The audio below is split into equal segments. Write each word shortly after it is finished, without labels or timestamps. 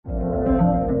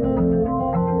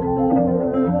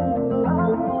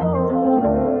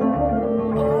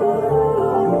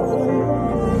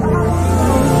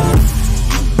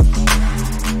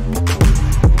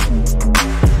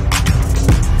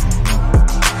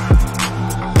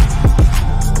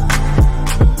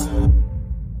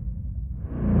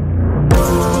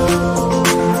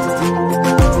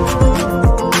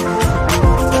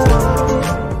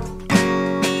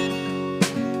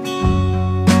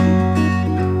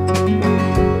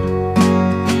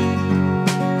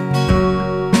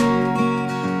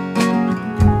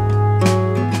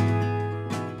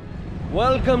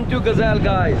To गज़ैल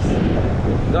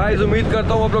guys उम्मीद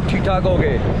करता हूँ आप लोग ठीक ठाक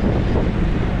होंगे।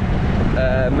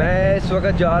 मैं इस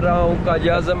वक्त जा रहा हूँ क्वाइद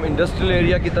आज़म इंडस्ट्रियल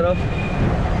एरिया की तरफ।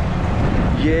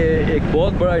 ये एक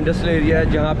बहुत बड़ा इंडस्ट्रियल एरिया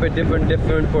है जहाँ पे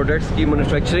डिफरेंट प्रोडक्ट्स की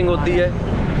मैन्युफैक्चरिंग होती है।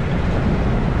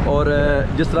 और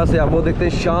जिस तरह से आप वो देखते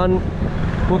हैं शान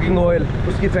कुकिंग ऑयल,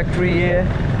 उसकी फैक्ट्री ये है।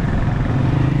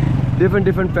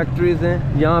 डिफरेंट फैक्ट्रीज़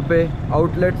हैं यहाँ पे,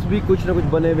 आउटलेट्स भी कुछ ना कुछ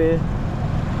बने हुए हैं।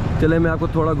 चले मैं आपको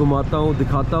थोड़ा घुमाता हूँ,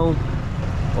 दिखाता हूँ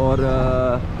और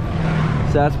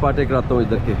सैर सपाटे कराता हूँ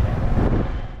इधर के।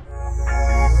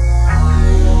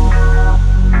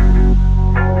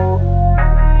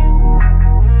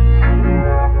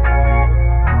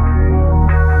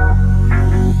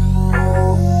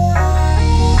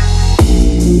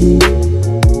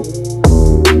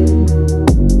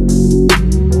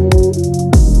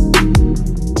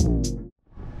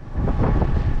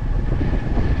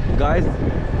 गाइस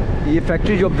ये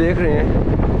फैक्ट्री जो आप देख रहे हैं,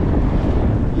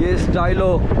 ये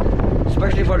स्टाइलो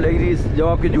स्पेशली फॉर लेडीज़, जो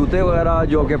आपके जूते वगैरह,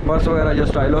 जो आपके पर्स वगैरह जो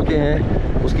स्टाइलो के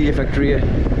हैं, उसकी ये फैक्ट्री है।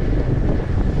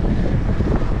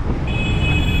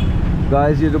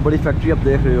 गाइस ये जो बड़ी फैक्ट्री आप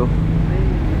देख रहे हो,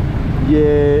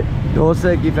 ये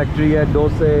डोसे की फैक्ट्री है।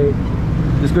 डोसे,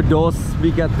 जिसको डोस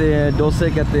भी कहते हैं, डोसे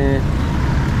कहते हैं।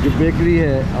 जो बेकरी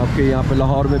है आपके यहाँ पे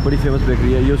लाहौर में बड़ी फेमस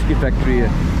बेकरी है, ये उसकी फैक्ट्री है।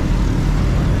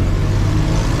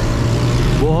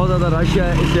 बहुत ज़्यादा रश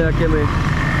है इस इलाके में।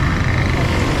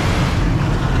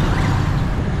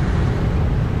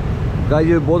 गाइस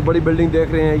ये बहुत बड़ी बिल्डिंग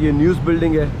देख रहे हैं, ये न्यूज़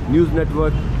बिल्डिंग है, news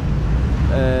network,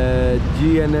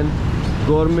 GNN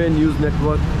government news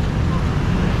network,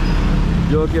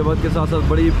 जो कि वक्त के साथ साथ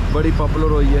बड़ी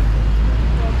पॉपुलर हुई है।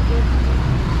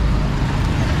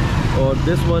 और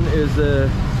दिस वन इज़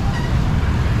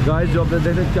गाइस जो आपने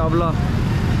देखे Chawla,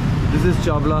 this is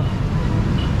Chawla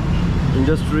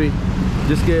industry,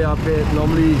 जिसके यहाँ पे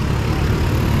नॉर्मली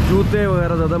जूते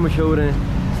वगैरह ज़्यादा मशहूर हैं,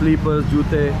 स्लीपर्स,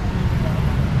 जूते।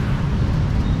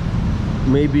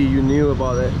 May be you knew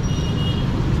about it.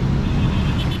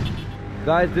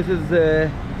 Guys this is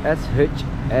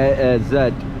SHZ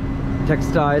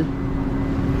textile.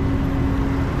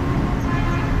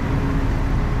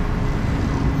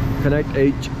 Connect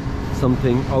H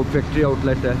something out factory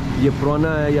outlet है। ये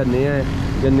पुराना है या नया है,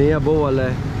 या नया वो वाला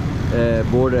है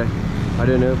बोर्ड है, I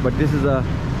don't know, but this is a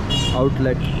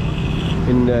outlet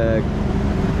in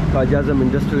Quaid Azam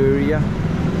industrial area.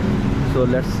 So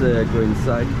let's go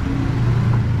inside.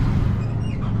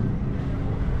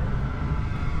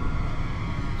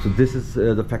 So this is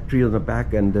the factory on the back,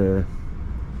 and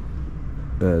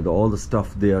all the stuff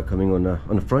they are coming on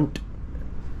the front,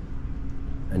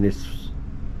 and it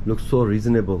looks so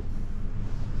reasonable.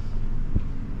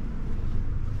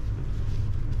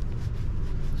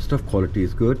 Stuff quality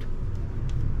is good.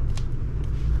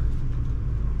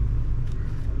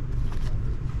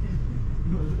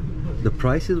 The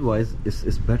prices wise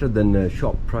is better than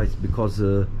shop price, because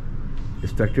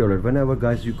it's factory outlet. Whenever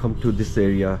guys you come to this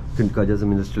area, Quaid Azam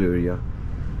industrial area,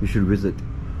 you should visit,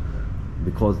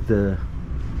 because I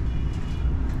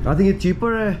think it's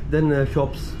cheaper than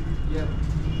shops. Yeah.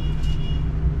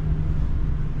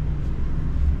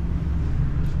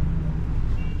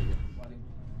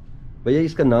 भैया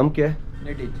इसका नाम क्या है?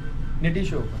 नेटी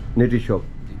shop.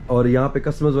 और यहाँ पे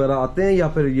customers वगैरह आते हैं, या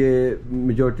फिर ये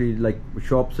मेजॉरिटी लाइक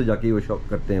शॉप से जाके वो शॉप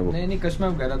करते हैं? वो नहीं कस्टमर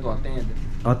वगैरह तो आते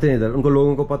हैं इधर। उनको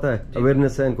लोगों को पता है,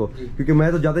 अवेयरनेस है इनको, क्योंकि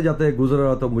मैं तो जाते जाते गुजर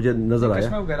रहा तो मुझे नजर आया।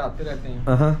 कस्टमर वगैरह आते रहते हैं।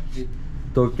 हाँ,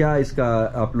 तो क्या इसका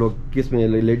आप लोग किस में,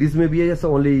 लेडीज में भी है या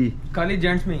ओनली? खाली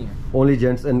जेंट्स में ही है। Only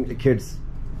gents and kids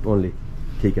only.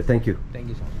 ठीक है, thank you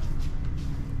so much.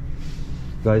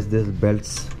 Guys this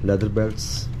belts, leather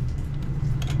belts,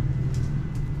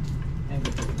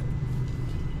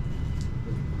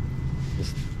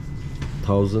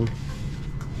 $1,000।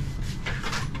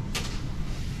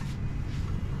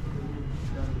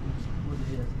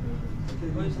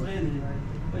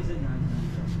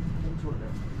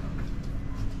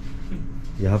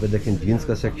 यहाँ पे देखें जीन्स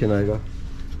का सेक्शन आएगा।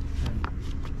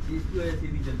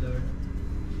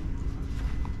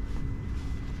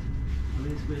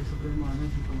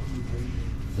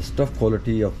 The stuff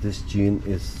quality of this jean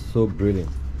is so brilliant,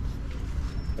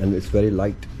 and it's very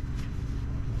light.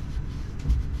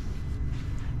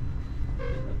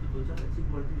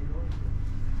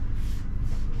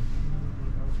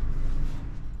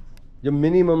 जो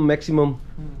मिनिमम मैक्सिमम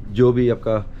जो भी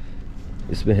आपका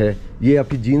इसमें है, ये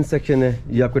आपकी जीन्स सेक्शन है,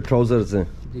 ये आपके ट्राउजर्स हैं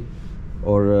जी।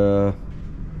 और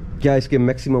क्या इसके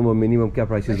मैक्सिमम और मिनिमम क्या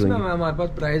प्राइसेस होंगे? हमारे पास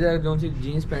प्राइस है, जो सी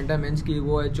जीन्स पैंट है मेंस की,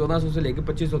 वो है 1400 से लेकर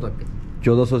 2500 तक।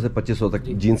 1400 से 2500 तक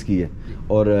जीन्स की है।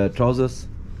 और ट्राउजर्स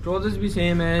भी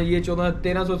सेम है, ये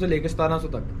 1300 से लेकर 1700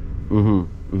 तक।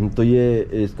 तो ये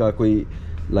इसका कोई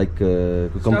लाइक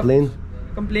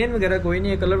कंप्लेन वगैरह कोई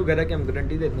नहीं है, कलर वगैरह की हम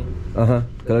गारंटी देते हैं। हाँ,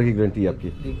 कलर की गारंटी आपकी।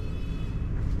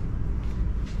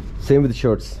 Same with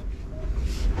shirts.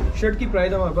 शर्ट की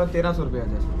प्राइस हमारे पास 1300 रुपये आ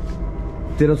जाए।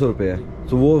 1300 रुपये है।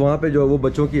 तो वो वहाँ पे जो वो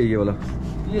बच्चों की है ये वाला,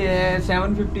 ये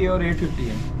 750 और 850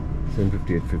 है।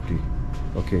 750 850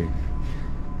 ओके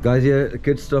गाइस। ये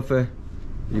किड स्टफ है,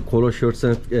 ये खोलो शर्ट्स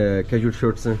हैं, कैजुअल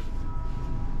शर्ट्स हैं।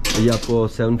 ये आपको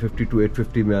 750 to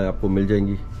 850 में आपको मिल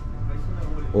जाएंगी।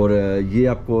 और ये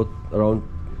आपको अराउंड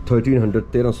 1300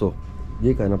 1300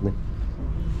 ये कहा ना आपने,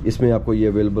 इसमें आपको ये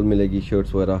अवेलेबल मिलेगी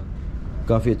शर्ट्स वगैरह।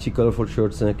 काफ़ी अच्छी कलरफुल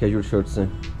शर्ट्स हैं, कैजुअल शर्ट्स हैं।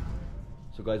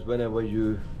 So guys, whenever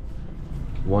you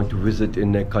want to visit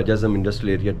in Azam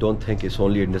industrial area, don't think it's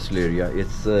only industrial area,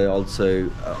 it's also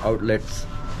outlets.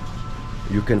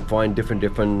 You can find different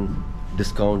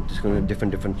discount,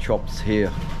 different shops here,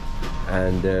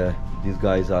 and these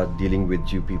guys are dealing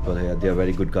with you people here. They are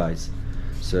very good guys.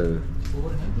 So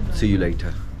see you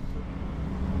later.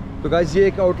 तो guys ये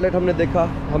एक outlet हमने देखा,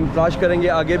 हम तलाश करेंगे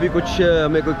आगे भी कुछ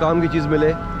हमें कोई काम की चीज़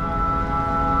मिले।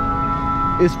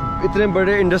 इस इतने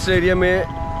बड़े इंडस्ट्रियल एरिया में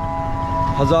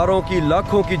हज़ारों की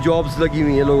लाखों की जॉब्स लगी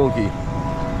हुई हैं लोगों की।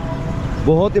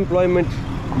 बहुत एम्प्लॉयमेंट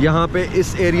यहाँ पे इस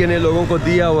एरिया ने लोगों को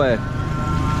दिया हुआ है।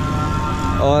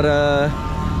 और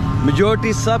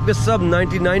मेजॉरिटी सब के सब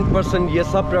 99% ये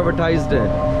सब प्राइवेटाइज्ड हैं।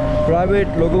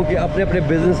 प्राइवेट लोगों के अपने अपने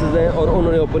बिजनेसेस हैं और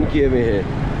उन्होंने ओपन किए हुए हैं।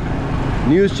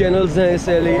 न्यूज़ चैनल्स हैं इस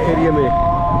एरिया में।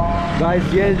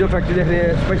 गाइस ये जो फैक्ट्री देख रहे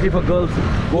हैं, specially for girls,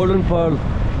 golden pearl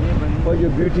for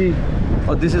your beauty.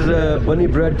 और दिस इज़ बनी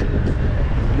ब्रेड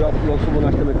जो आप लोग सुबह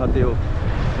नाश्ते में खाते हो।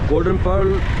 गोल्डन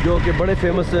पर्ल जो कि बड़े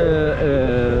फेमस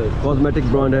कॉस्मेटिक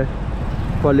ब्रांड है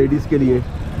फॉर लेडीज़ के लिए,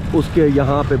 उसके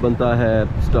यहाँ पे बनता है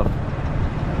स्टफ़।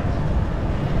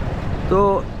 तो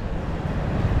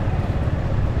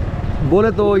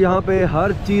बोले तो यहाँ पे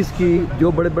हर चीज़ की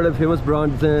जो बड़े बड़े फेमस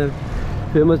ब्रांड्स हैं,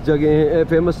 फेमस जगह हैं,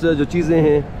 फेमस जो चीज़ें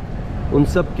हैं, उन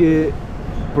सब के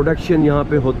प्रोडक्शन यहाँ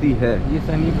पे होती है। ये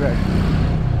Sunny bread,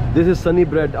 this is Sunny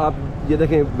bread. आप ये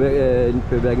देखें इन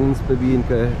पे वैगन्स पे भी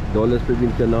इनका डॉलर्स पे भी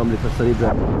इनका नाम लिखा सनी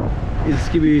ब्रेड।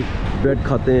 इसकी भी ब्रेड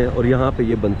खाते हैं और यहाँ पे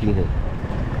ये बनती हैं।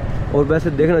 और वैसे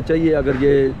देखना चाहिए अगर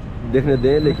ये देखने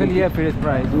दें, लेकिन ये फेयर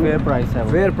प्राइस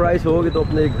है। फेयर प्राइस होगी तो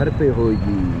अपने घर पे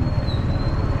होगी।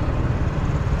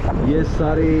 ये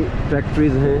सारी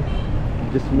फैक्ट्रीज हैं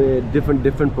जिसमें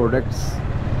डिफरेंट प्रोडक्ट्स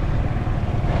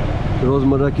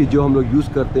रोज़मर्रा की जो हम लोग यूज़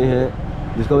करते हैं,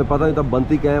 जिसका हमें पता नहीं तब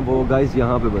बनती क्या है, वो गाइस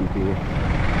यहाँ पे बनती है।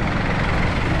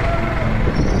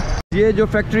 ये जो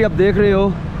फैक्ट्री आप देख रहे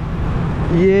हो,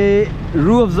 ये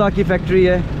रूह अफ़ज़ा की फैक्ट्री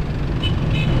है।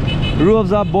 रूह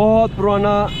अफ़ज़ा बहुत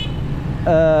पुराना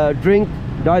ड्रिंक,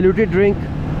 डाइल्यूटेड ड्रिंक।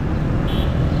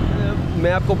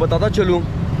 मैं आपको बताता चलूँ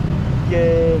कि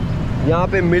यहाँ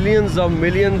पे मिलियंस ऑफ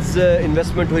मिलियंस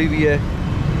इन्वेस्टमेंट हुई हुई है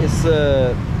इस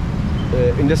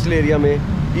इंडस्ट्रियल एरिया में,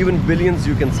 even billions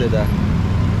you can say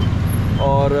that.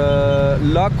 और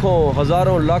लाखों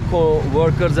हज़ारों लाखों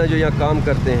वर्कर्स हैं जो यहाँ काम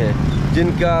करते हैं,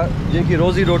 जिनकी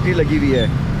रोज़ी रोटी लगी हुई है।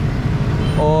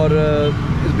 और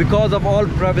बिकॉज ऑफ ऑल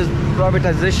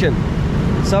प्राइवेटाइजेशन,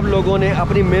 सब लोगों ने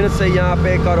अपनी मेहनत से यहाँ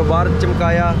पे कारोबार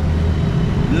चमकाया,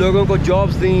 लोगों को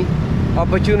जॉब्स दी,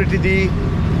 अपॉर्चुनिटी दी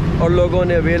और लोगों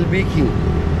ने अवेल भी की।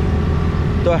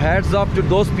 तो hats off to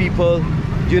those people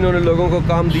जिन्होंने लोगों को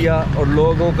काम दिया और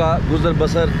लोगों का गुजर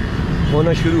बसर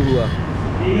होना शुरू हुआ।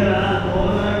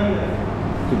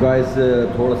 तो गाइस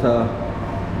थोड़ा सा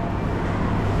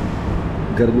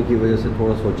गर्मी की वजह से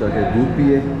थोड़ा सोचा कि दूध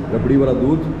पिए, रबड़ी वाला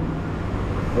दूध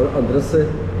और अदरक से।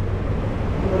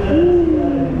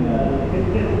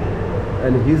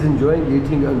 And he is enjoying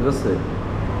eating अदरक से।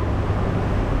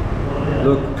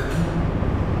 लुक,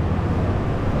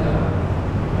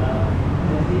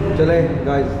 चले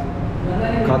गाइस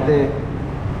खाते हैं।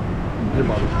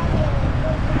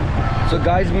 सो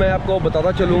गाइस मैं आपको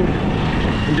बताता चलूँ,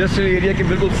 इंडस्ट्रियल एरिया के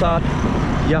बिल्कुल साथ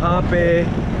यहाँ पे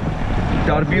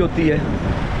डार्बी होती है,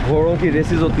 घोड़ों की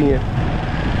रेसेस होती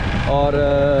हैं और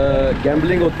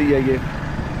गैम्बलिंग होती है ये।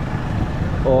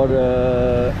 और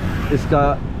इसका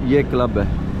ये क्लब है,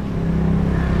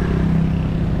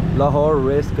 लाहौर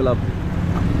रेस क्लब,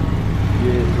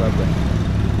 ये क्लब है।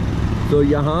 तो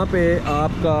यहाँ पे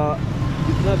आपका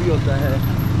जितना भी होता है,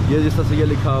 ये जिस तरह से ये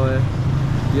लिखा हुआ है,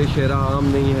 ये शेरा आम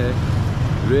नहीं है,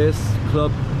 रेस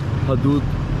क्लब हदूद।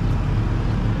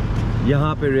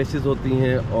 यहाँ पे रेसेस होती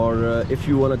हैं और इफ़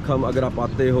यू वांट कम, अगर आप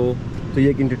आते हो तो ये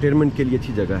एक इंटरटेनमेंट के लिए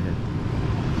अच्छी जगह है।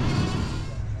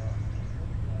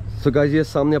 सो गाइस ये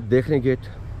सामने आप देख रहे हैं गेट,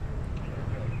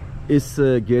 इस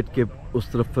गेट के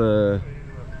उस तरफ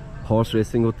हॉर्स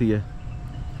रेसिंग होती है,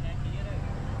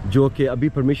 जो कि अभी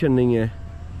परमिशन नहीं है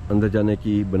अंदर जाने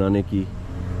की, बनाने की,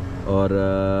 और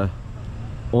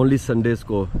ओनली संडेज़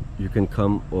को यू कैन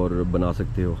कम और बना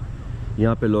सकते हो।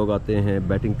 यहाँ पे लोग आते हैं,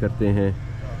 बैटिंग करते हैं,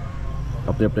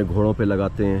 अपने अपने घोड़ों पे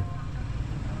लगाते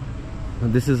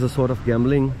हैं। This is a sort of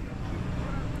gambling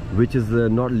which is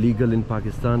not legal in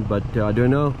Pakistan, but I don't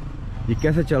know ये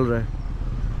कैसे चल रहा है।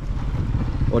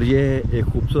 और ये है एक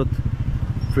खूबसूरत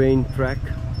ट्रेन ट्रैक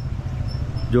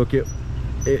जो कि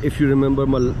if you remember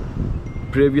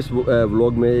previous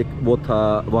vlog में एक वो था,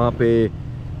 वहाँ पे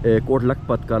कोट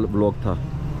लखपत का व्लॉग था,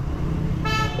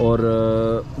 और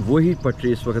वही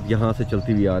पटरी इस वक्त यहाँ से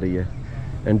चलती हुई आ रही है।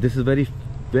 And this is very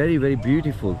very very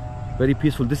beautiful, very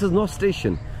peaceful. This is not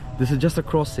station, this is just a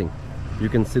crossing, you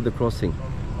can see the crossing.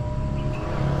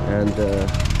 And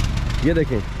ये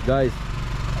देखें गाइस,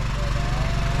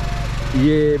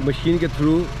 ये मशीन के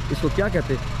थ्रू, इसको क्या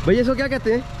कहते हैं भैया, इसको क्या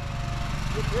कहते हैं?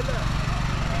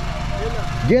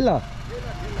 गेला,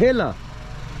 ठेला,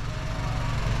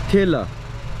 ठेला।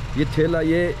 ये ठेला,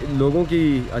 ये लोगों की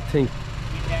आई थिंक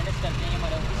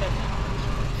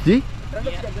जी, ये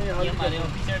हमारे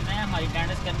ऑफिसर्स हैं, हमारी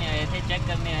अटेंडेंस करने आए थे, चेक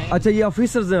करने आए। अच्छा, ये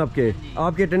ऑफिसर्स हैं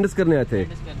आपके अटेंडेंस करने आए थे।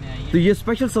 तो ये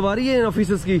स्पेशल सवारी है इन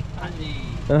ऑफिसर्स की? हाँ जी।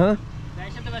 हाँ,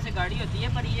 स्पेशल तो वैसे गाड़ी होती है,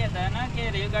 पर ये होता है ना कि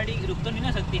रेलगाड़ी रुक तो नहीं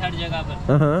ना सकती हर जगह पर।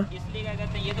 हाँ, इसलिए क्या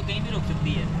कहते हैं, ये तो कहीं भी रुक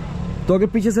सकती है। तो अगर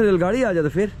पीछे से रेलगाड़ी आ जाए तो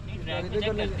फिर ट्रैक पे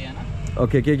चेक करते हैं ना।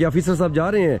 ओके, क्या ऑफिसर साहब जा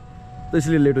रहे हैं तो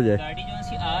इसलिए लेट हो जाए। गाड़ी जो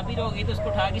सी आ भी रहोगी तो उसको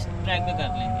उठा के ट्रैक पे कर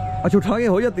लेंगे। अच्छा, उठा के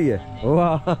हो जाती है,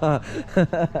 वाह।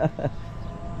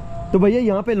 तो भैया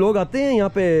यहाँ पे लोग आते हैं यहाँ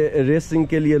पे रेसिंग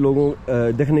के लिए, लोगों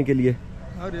देखने के लिए?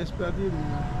 रेस पे आती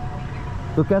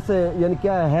है। तो कैसे, यानी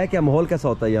क्या है, क्या माहौल कैसा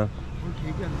होता है यहाँ?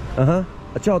 ठीक है। हाँ,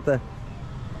 अच्छा होता है।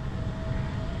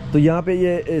 तो यहाँ पे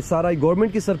ये सारा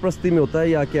गवर्नमेंट की सरपरस्ती में होता है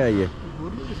या क्या है ये?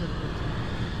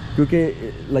 क्योंकि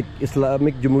लाइक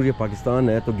इस्लामिक जमहूरियत पाकिस्तान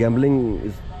है, तो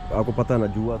गैम्बलिंग आपको पता है ना,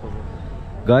 जुआ। तो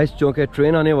गाइस, चूँकि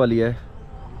ट्रेन आने वाली है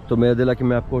तो मेरा दिल है कि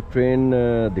मैं आपको ट्रेन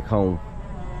दिखाऊं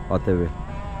आते हुए।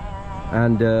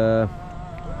 And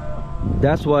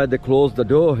that's why they close the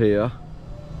door here.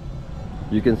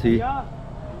 You can see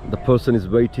the person is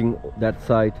waiting that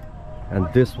side and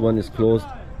this one is closed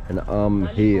and I am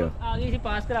here. आगे से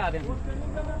पास करा दें।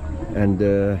 And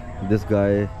this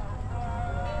guy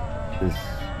is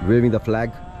waving the flag.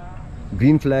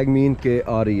 Green flag mean के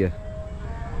आ रही है,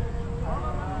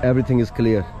 everything is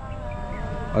clear.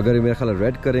 अगर मेरा ख्याल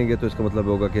रेड करेंगे तो इसका मतलब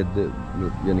होगा कि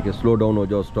यानी कि स्लो डाउन हो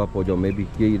जाओ, स्टॉप हो जाओ, मे बी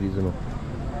यही रीज़न हो।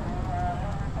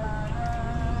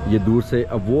 ये दूर से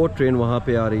अब वो ट्रेन वहाँ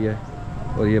पे आ रही है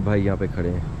और ये भाई यहाँ पे खड़े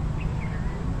हैं,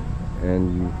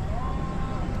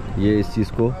 एंड ये इस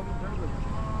चीज़ को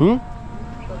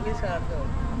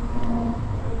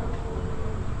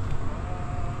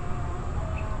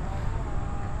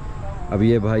अब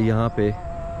ये भाई यहाँ पे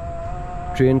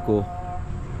ट्रेन को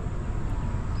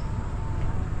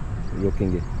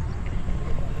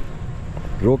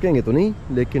रोकेंगे तो नहीं,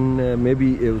 लेकिन मे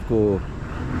बी उसको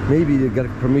मे बी गेट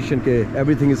परमिशन के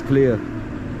एवरीथिंग इज क्लियर।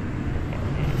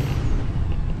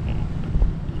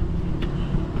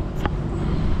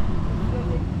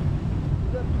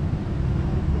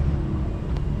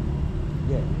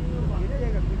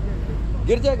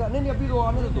 गिर जाएगा, नहीं अभी तो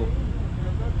आने दो।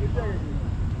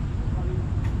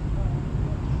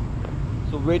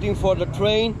 So waiting for the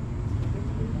train.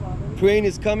 Train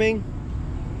is coming.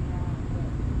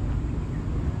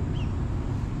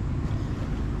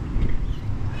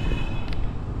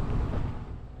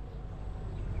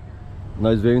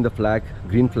 Now he's waving the flag,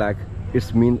 green flag.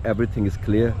 It's mean everything is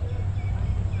clear.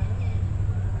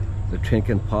 The train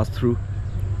can pass through.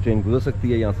 Train गुजर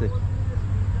सकती है यहाँ से।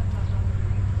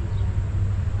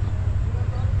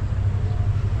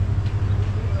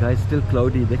 Guys, still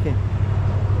cloudy. देखें,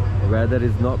 weather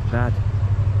is not bad,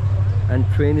 and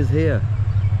train is here.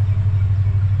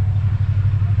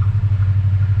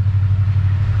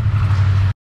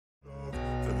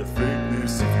 For the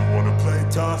fakeness, if you wanna play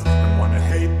tough and wanna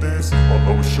hate this, I'll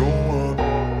always show up.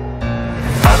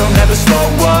 I don't ever slow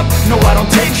up, no I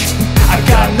don't take sh*t. I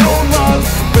got no love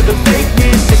for the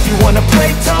fakeness. If you wanna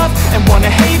play tough and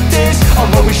wanna hate this,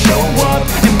 I'll always show up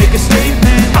and make a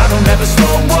statement. I don't ever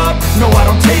slow up, no I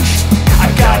don't take sh*t. I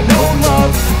got no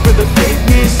love for the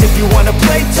fakeness. If you wanna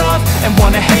play tough and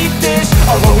wanna hate this,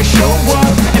 I'll always show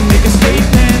up and make a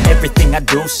statement. Everything I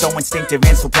do so instinctive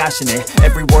and so passionate.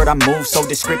 Every word I move so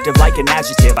descriptive like an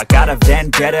adjective. I got a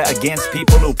vendetta against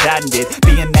people who patented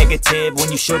being negative when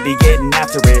you should be getting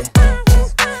after it.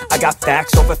 I got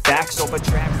facts over tracks.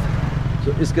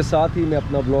 तो इसके साथ ही मैं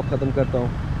अपना vlog ख़त्म करता हूँ।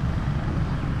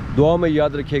 दुआ में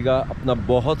याद रखिएगा, अपना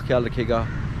बहुत ख्याल रखिएगा।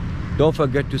 Don't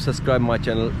forget to subscribe my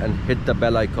channel and hit the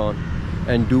bell icon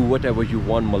and do whatever you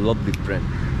want, my lovely friend.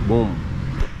 boom.